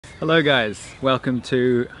Hello guys, welcome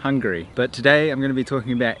to Hungary. But today I'm going to be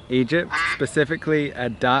talking about Egypt, specifically a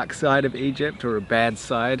dark side of Egypt or a bad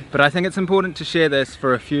side. But I think it's important to share this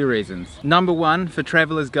for a few reasons. Number one, for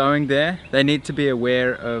travelers going there, they need to be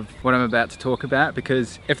aware of what I'm about to talk about,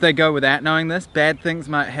 because if they go without knowing this, bad things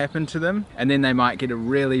might happen to them and then they might get a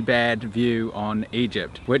really bad view on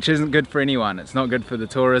Egypt, which isn't good for anyone. It's not good for the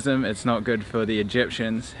tourism, it's not good for the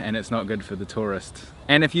Egyptians, and it's not good for the tourists.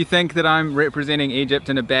 And if you think that I'm representing Egypt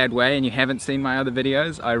in a bad way and you haven't seen my other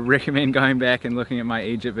videos, I recommend going back and looking at my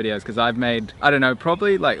Egypt videos, because I've made, I don't know,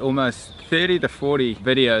 probably like almost 30 to 40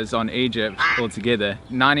 videos on Egypt altogether.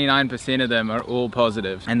 99% of them are all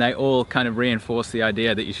positive, and they all kind of reinforce the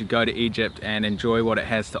idea that you should go to Egypt and enjoy what it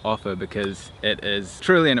has to offer, because it is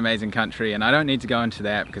truly an amazing country. And I don't need to go into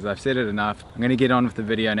that because I've said it enough. I'm going to get on with the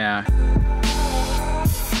video now.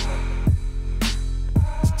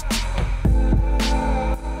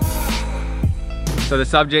 So the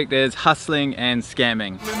subject is hustling and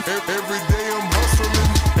scamming.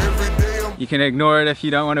 You can ignore it if you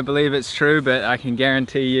don't want to believe it's true, but I can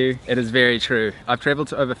guarantee you it is very true. I've traveled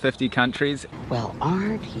to over 50 countries. Well,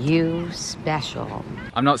 aren't you special?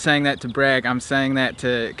 I'm not saying that to brag, I'm saying that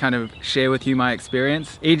to kind of share with you my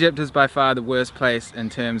experience. Egypt is by far the worst place in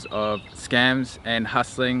terms of scams and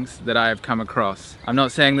hustlings that I have come across. I'm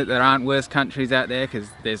not saying that there aren't worse countries out there, because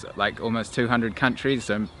there's like almost 200 countries,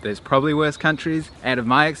 so there's probably worse countries. Out of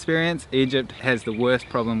my experience, Egypt has the worst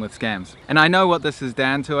problem with scams. And I know what this is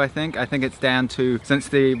down to, I think it's down to, since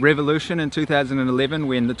the revolution in 2011,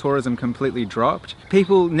 when the tourism completely dropped,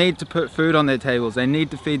 people need to put food on their tables, they need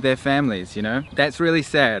to feed their families, you know? That's really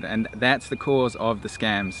sad, and that's the cause of the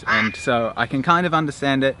scams. And so I can kind of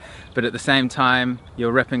understand it, but at the same time,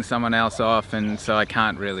 you're ripping someone else off, and so I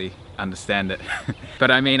can't really understand it. But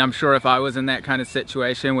I mean, I'm sure if I was in that kind of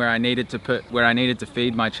situation where I needed to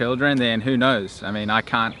feed my children, then who knows? I mean, I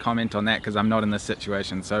can't comment on that because I'm not in this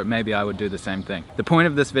situation, so maybe I would do the same thing. The point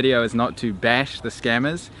of this video is not to bash the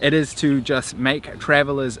scammers, it is to just make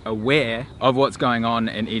travelers aware of what's going on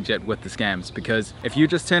in Egypt with the scams. Because if you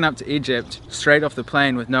just turn up to Egypt straight off the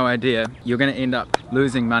plane with no idea, you're going to end up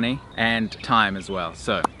losing money and time as well.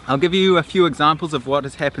 So I'll give you a few examples of what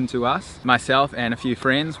has happened to us, myself and a few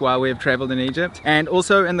friends, while we have traveled in Egypt. And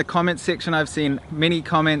also in the comments section, I've seen many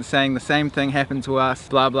comments saying the same thing happened to us,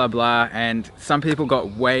 blah blah blah, and some people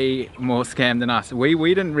got way more scammed than us. We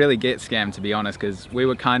didn't really get scammed, to be honest, because we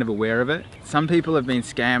were kind of aware of it. Some people have been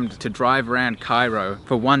scammed to drive around Cairo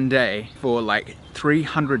for one day for like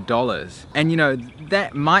 $300, and you know,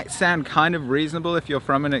 that might sound kind of reasonable if you're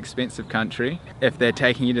from an expensive country, if they're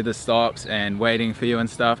taking you to the stops and waiting for you and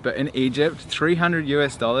stuff, but in Egypt, $300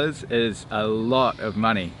 US is a lot of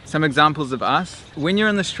money. Some examples of us: when you're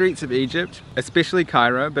in the streets of Egypt, especially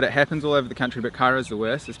Cairo, but it happens all over the country, but Cairo's the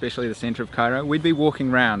worst, especially the center of Cairo, we'd be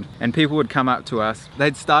walking around and people would come up to us.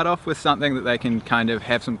 They'd start off with something that they can kind of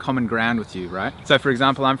have some common ground with you, right? So for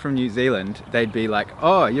example, I'm from New Zealand. They'd be like,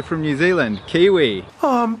 "Oh, you're from New Zealand, Kiwi."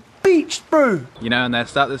 Beach brew. You know, and they'll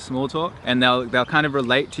start this small talk, and they'll kind of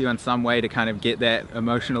relate to you in some way to kind of get that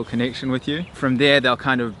emotional connection with you. From there, they'll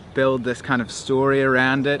kind of build this kind of story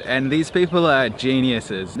around it, and these people are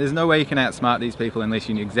geniuses. There's no way you can outsmart these people unless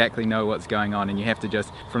you exactly know what's going on, and you have to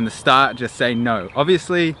just, from the start, just say no.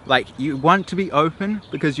 Obviously, like, you want to be open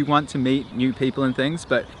because you want to meet new people and things,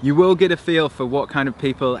 but you will get a feel for what kind of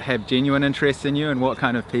people have genuine interest in you and what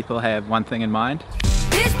kind of people have one thing in mind.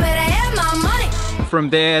 Bitch, better have my money. From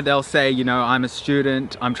there, they'll say, you know, I'm a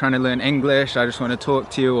student, I'm trying to learn English, I just want to talk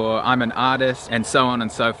to you, or I'm an artist, and so on and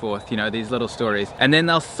so forth, you know, these little stories. And then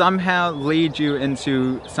they'll somehow lead you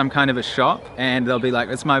into some kind of a shop, and they'll be like,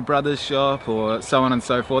 it's my brother's shop, or so on and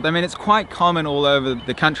so forth. I mean, it's quite common all over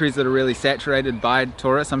the countries that are really saturated by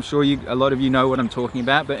tourists. I'm sure a lot of you know what I'm talking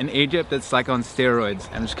about, but in Egypt, it's like on steroids.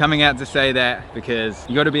 I'm just coming out to say that because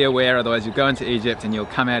you got to be aware, otherwise you'll go into Egypt and you'll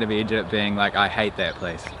come out of Egypt being like, I hate that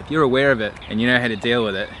place. If you're aware of it and you know how to deal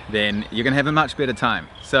with it, then you're gonna have a much better time.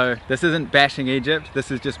 So this isn't bashing Egypt,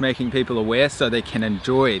 this is just making people aware so they can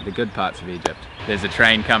enjoy the good parts of Egypt. There's a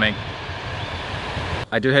train coming.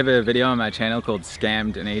 I do have a video on my channel called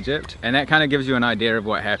Scammed in Egypt, and that kind of gives you an idea of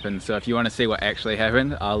what happened. So if you want to see what actually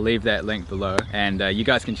happened, I'll leave that link below, and you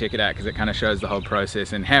guys can check it out because it kind of shows the whole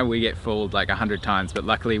process and how we get fooled like 100 times. But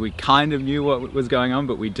luckily we kind of knew what was going on,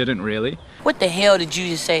 but we didn't really. What the hell did you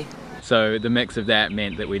just say? So the mix of that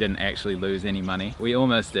meant that we didn't actually lose any money. We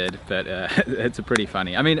almost did, but it's a pretty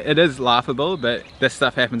funny. I mean, it is laughable, but this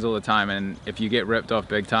stuff happens all the time, and if you get ripped off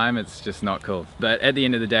big time, it's just not cool. But at the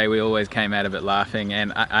end of the day, we always came out of it laughing,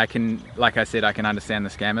 and I can, like I said, I can understand the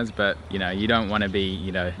scammers, but you know, you don't want to be,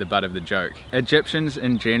 you know, the butt of the joke. Egyptians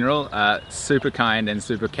in general are super kind and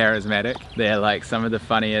super charismatic. They're like some of the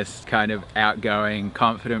funniest, kind of outgoing,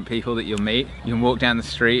 confident people that you'll meet. You can walk down the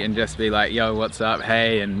street and just be like, yo, what's up,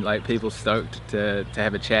 hey, and like people stoked to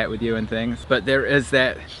have a chat with you and things. But there is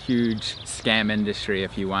that huge scam industry,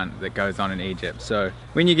 if you want, that goes on in Egypt. So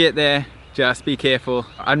when you get there, just be careful.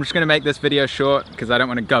 I'm just going to make this video short because I don't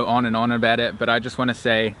want to go on and on about it, but I just want to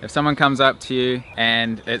say, if someone comes up to you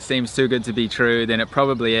and it seems too good to be true, then it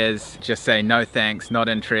probably is. Just say no thanks, not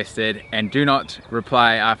interested, and do not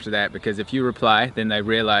reply after that, because if you reply, then they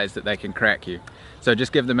realize that they can crack you. So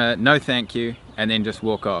just give them a no thank you and then just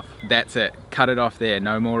walk off. That's it. Cut it off there.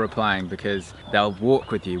 No more replying, because they'll walk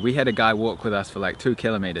with you. We had a guy walk with us for like 2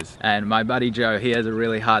 kilometers, and my buddy Joe, he has a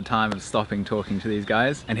really hard time of stopping talking to these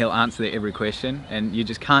guys, and he'll answer every question, and you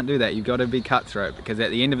just can't do that. You've got to be cutthroat, because at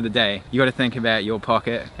the end of the day, you got to think about your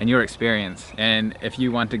pocket and your experience. And if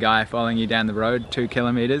you want a guy following you down the road 2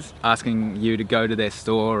 kilometers, asking you to go to their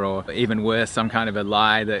store, or even worse, some kind of a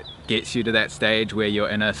lie that gets you to that stage where you're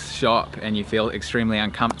in a shop and you feel extremely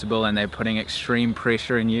uncomfortable and they're putting extreme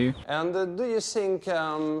pressure in you. And do you think,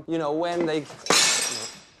 you know, when they...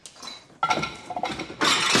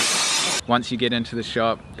 Once you get into the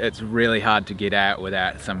shop, it's really hard to get out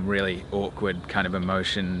without some really awkward kind of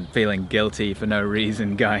emotion, feeling guilty for no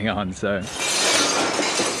reason going on. So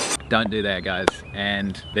don't do that, guys.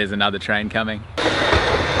 And there's another train coming.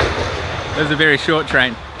 This is a very short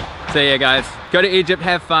train. So yeah, guys, go to Egypt,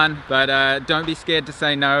 have fun, but don't be scared to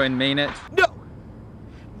say no and mean it. No!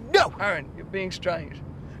 No! Aaron, you're being strange.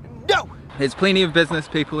 No! There's plenty of business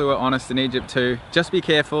people who are honest in Egypt too. Just be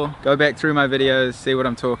careful, go back through my videos, see what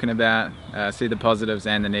I'm talking about, see the positives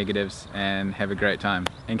and the negatives, and have a great time.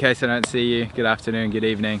 In case I don't see you, good afternoon, good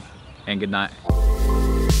evening, and good night.